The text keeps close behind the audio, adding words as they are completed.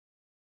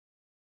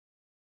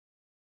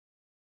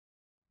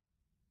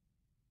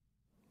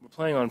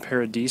Playing on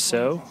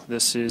Paradiso.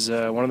 This is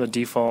one of the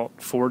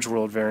default Forge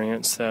World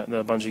variants that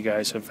the Bungie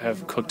guys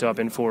have cooked up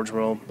in Forge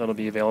World that'll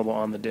be available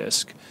on the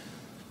disc.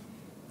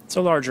 It's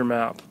a larger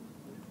map.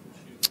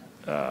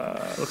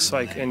 Looks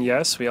like, and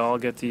yes, we all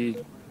get the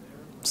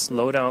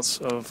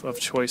loadouts of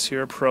choice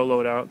here, pro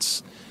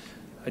loadouts.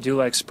 I do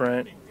like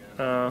Sprint.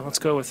 Let's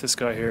go with this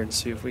guy here and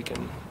see if we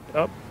can...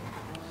 Oh,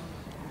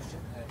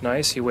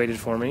 nice, he waited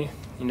for me.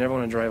 You never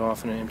want to drive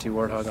off in an empty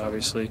Warthog,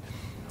 obviously.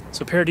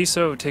 So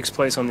Paradiso takes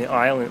place on the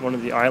island, one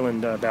of the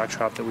island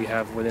backdrop that we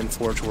have within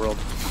Forge World.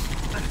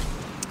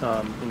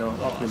 You know,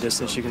 up in the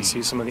distance you can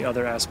see some of the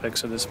other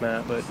aspects of this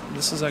map, but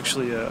this is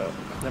actually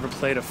I've never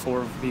played a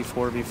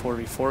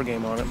 4v4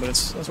 game on it, but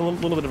it's a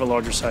little bit of a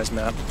larger size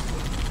map.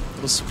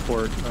 It'll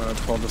support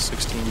 12 to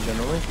 16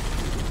 generally.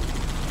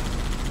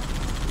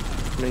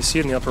 And you see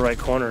in the upper right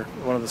corner,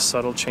 one of the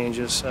subtle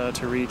changes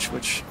to Reach,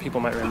 which people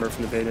might remember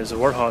from the beta, is the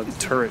Warthog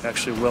turret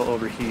actually will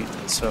overheat.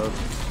 So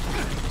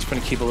just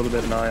going to keep a little bit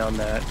of an eye on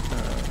that.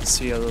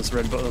 See how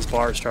those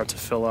bars start to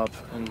fill up,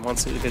 and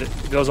once it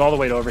goes all the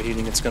way to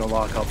overheating, it's going to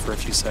lock up for a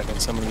few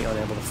seconds. I'm going to be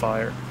unable to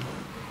fire.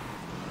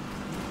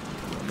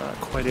 I'm not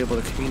quite able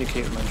to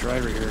communicate with my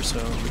driver here,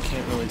 so we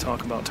can't really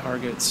talk about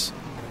targets.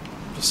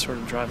 I'm just sort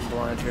of driving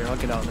blind here. I'll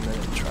get out in a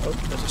minute and try. Oh,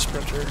 there's a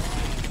sprinter.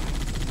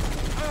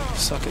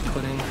 Suck at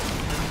putting.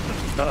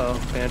 Uh-oh,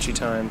 Banshee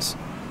times.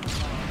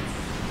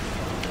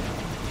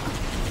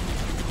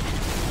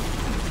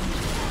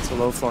 It's a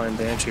low-flying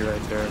Banshee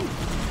right there.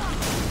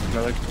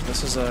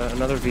 This is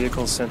another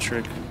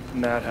vehicle-centric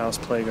madhouse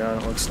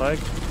playground, it looks like.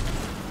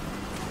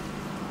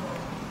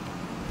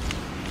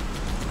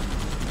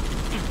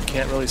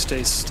 Can't really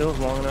stay still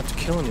long enough to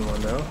kill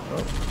anyone, though.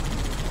 Oh.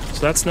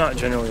 So that's not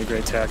generally a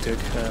great tactic.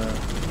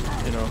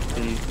 You know,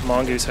 the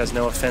Mongoose has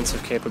no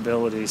offensive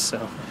capabilities,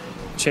 so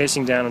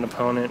chasing down an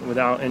opponent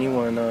without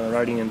anyone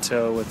riding in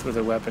tow with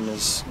a weapon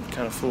is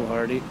kind of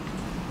foolhardy.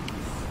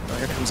 Oh,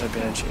 here comes that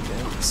Banshee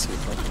again. Let's see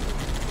if I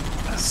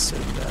can sit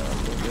down a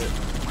little bit.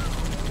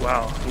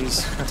 Wow,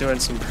 he's doing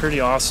some pretty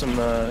awesome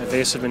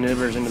evasive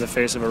maneuvers into the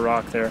face of a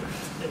rock there.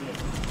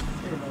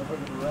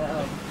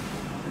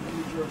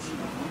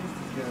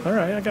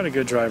 Alright, I got a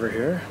good driver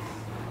here.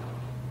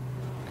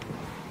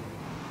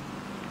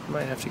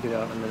 Might have to get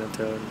out in a minute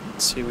though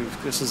and see.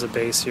 This is a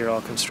base here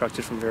all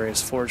constructed from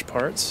various forge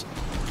parts.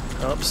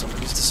 Oh,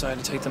 somebody's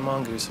decided to take the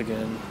Mongoose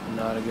again.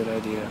 Not a good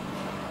idea.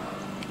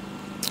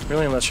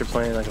 Really, unless you're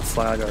playing like a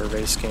flag or a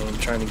race game,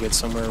 trying to get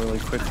somewhere really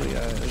quickly,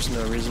 there's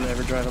no reason to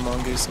ever drive a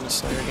Mongoose in a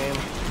Slayer game.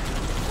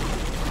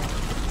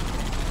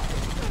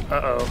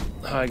 Uh-oh,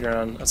 high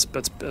ground.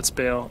 That's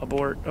bail.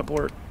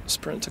 Abort.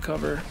 Sprint to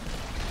cover.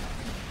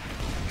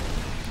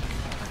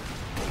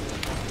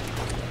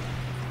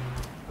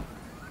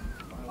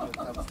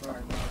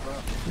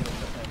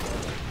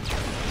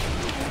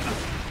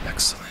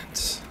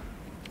 Excellent.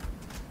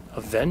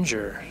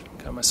 Avenger.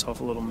 Got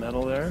myself a little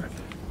medal there.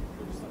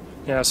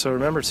 Yeah, so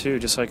remember too,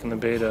 just like in the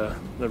beta,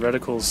 the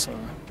reticles,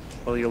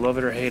 well, you love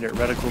it or hate it,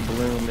 reticle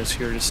bloom is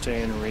here to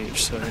stay in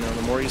Reach. So, you know,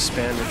 the more you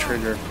spam the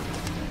trigger,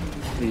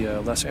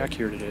 the less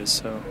accurate it is.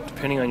 So,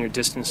 depending on your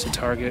distance to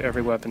target,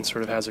 every weapon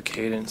sort of has a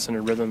cadence and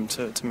a rhythm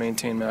to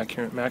maintain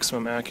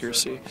maximum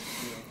accuracy.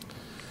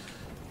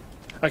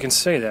 I can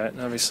say that.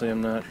 Obviously,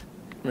 I'm not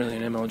really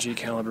an MLG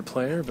caliber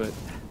player, but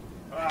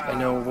I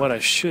know what I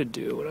should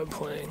do when I'm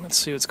playing. Let's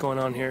see what's going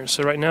on here.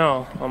 So right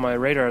now, on my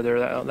radar there,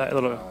 that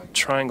little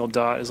triangle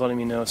dot is letting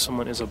me know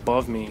someone is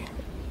above me.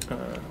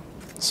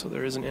 So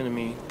there is an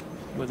enemy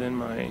within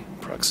my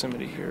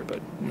proximity here,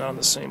 but not on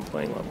the same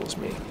playing level as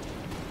me.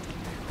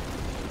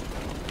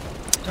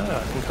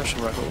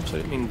 Concussion rifle. Oops, I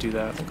didn't mean to do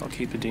that. I think I'll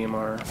keep the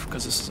DMR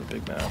because this is a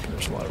big map and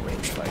there's a lot of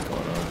range fight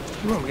going on.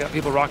 Ooh, we got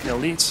people rocking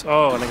elites.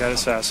 Oh, and I got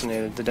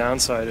assassinated. The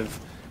downside of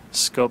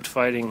scoped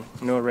fighting,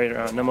 no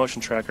radar, no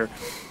motion tracker.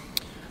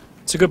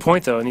 It's a good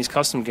point, though. In these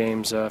custom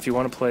games, if you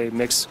want to play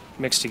mix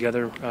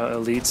together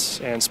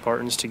elites and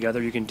Spartans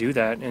together, you can do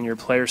that. In your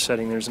player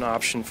setting, there's an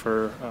option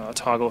for a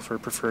toggle for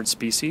preferred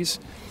species.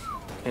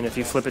 And if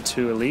you flip it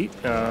to elite,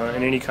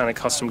 in any kind of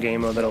custom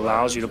game mode that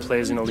allows you to play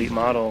as an elite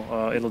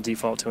model, it'll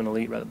default to an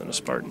elite rather than a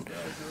Spartan.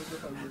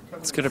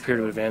 Let's get up here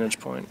to a vantage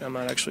point. I'm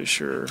not actually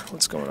sure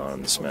what's going on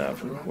in this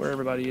map and where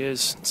everybody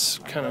is. It's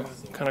kind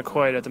of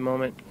quiet at the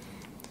moment.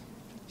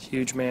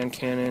 Huge man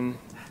cannon.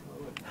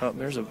 Oh,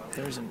 there's a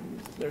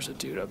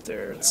dude up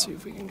there. Let's see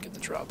if we can get the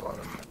drop on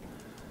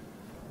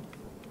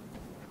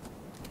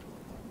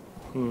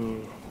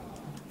him.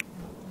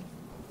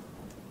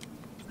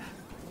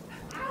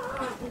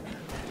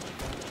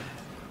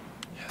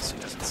 Yes, he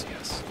doesn't see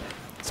us.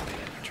 Let's pay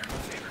him return a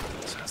favor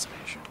with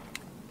assassination.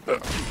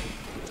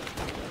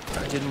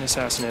 I didn't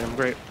assassinate him.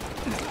 Great.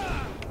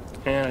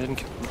 And I didn't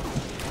kill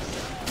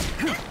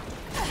him.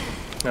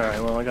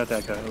 Alright, well, I got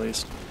that guy at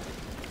least.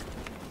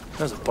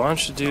 There's a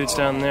bunch of dudes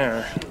down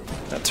there.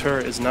 That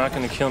turret is not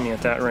going to kill me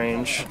at that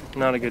range.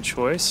 Not a good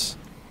choice.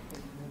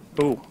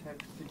 Ooh.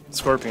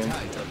 Scorpion.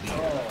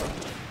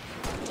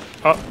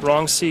 Oh,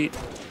 wrong seat.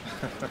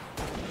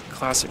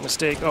 Classic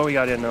mistake. Oh, we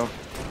got in though.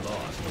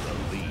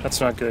 That's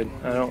not good.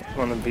 I don't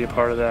want to be a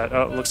part of that.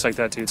 Oh, it looks like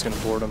that dude's going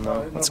to board him,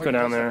 though. Let's go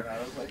down there.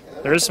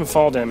 There is some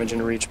fall damage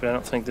in reach, but I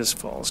don't think this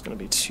fall is going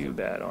to be too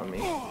bad on me.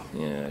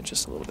 Yeah,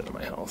 just a little bit of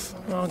my health.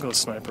 I'll go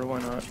sniper, why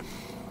not?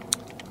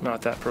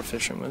 Not that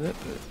proficient with it,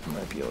 but I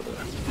might be able to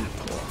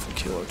pull off a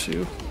kill or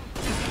two.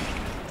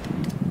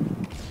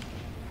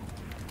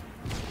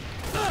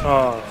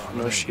 Oh,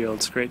 no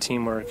shields. Great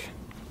teamwork.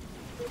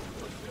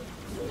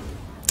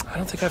 I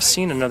don't think I've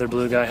seen another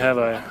blue guy, have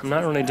I? I'm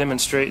not really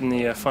demonstrating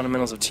the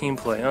fundamentals of team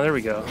play. Oh, there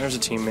we go. There's a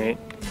teammate.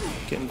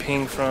 Getting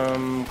ping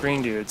from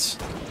green dudes.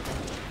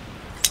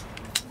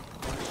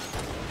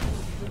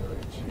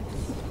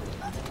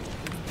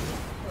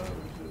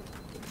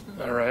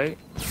 Alright.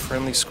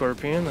 Friendly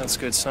scorpion. That's a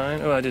good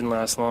sign. Oh, that didn't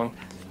last long.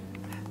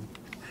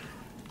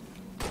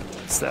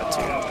 It's that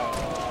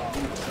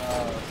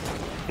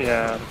dude.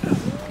 Yeah.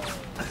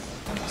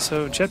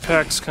 So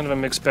jetpack's kind of a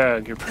mixed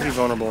bag. You're pretty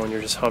vulnerable when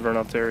you're just hovering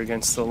up there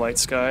against the light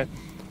sky.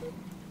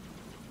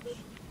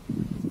 You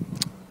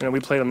know, we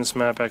played on this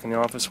map back in the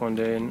office one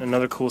day, and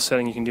another cool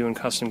setting you can do in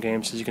custom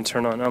games is you can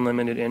turn on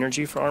unlimited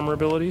energy for armor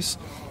abilities.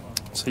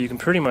 So you can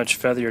pretty much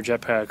feather your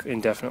jetpack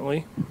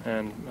indefinitely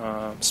and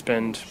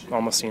spend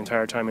almost the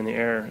entire time in the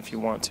air if you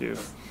want to.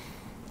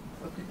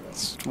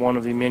 It's one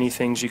of the many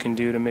things you can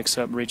do to mix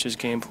up Reach's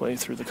gameplay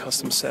through the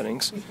custom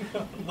settings.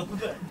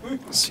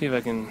 Let's see if I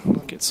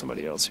can get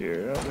somebody else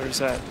here. Oh, there's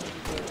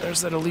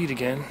that elite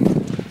again.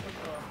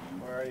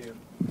 Where are you?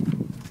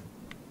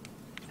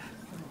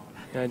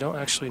 Yeah, I don't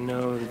actually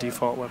know the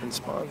default weapon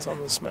spawns on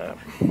this map.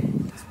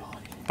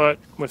 But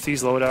with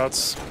these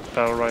loadouts,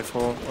 battle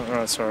rifle,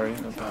 not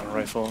battle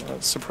rifle,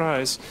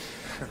 surprise,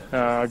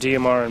 our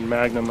DMR and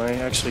Magnum, I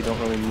actually don't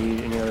really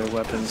need any other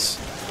weapons,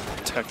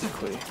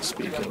 technically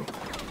speaking.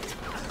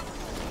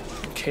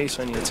 In case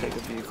I need to take a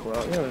vehicle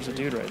out. Yeah, there's a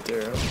dude right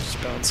there. I'm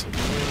just bouncing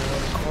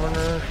around the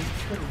corner.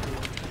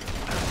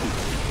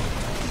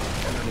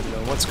 I don't even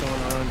know what's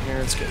going on here.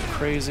 It's getting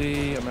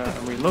crazy.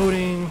 I'm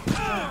reloading.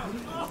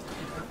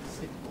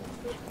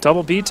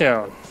 Double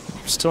beatdown.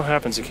 Still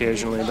happens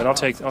occasionally, but I'll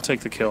take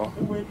the kill.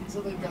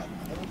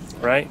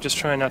 Right? Just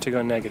trying not to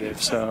go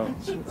negative. So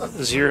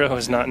 0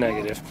 is not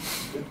negative.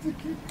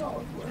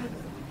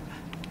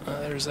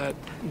 There's that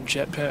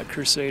jetpack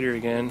crusader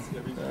again.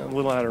 A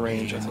little out of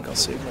range. I think I'll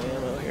save my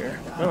ammo here.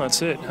 Oh,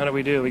 that's it. How do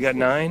we do? We got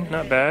 9.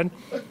 Not bad.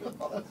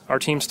 Our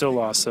team still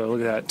lost, though.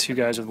 Look at that. 2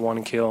 guys with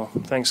 1 kill.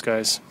 Thanks,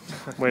 guys.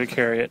 Way to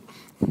carry it.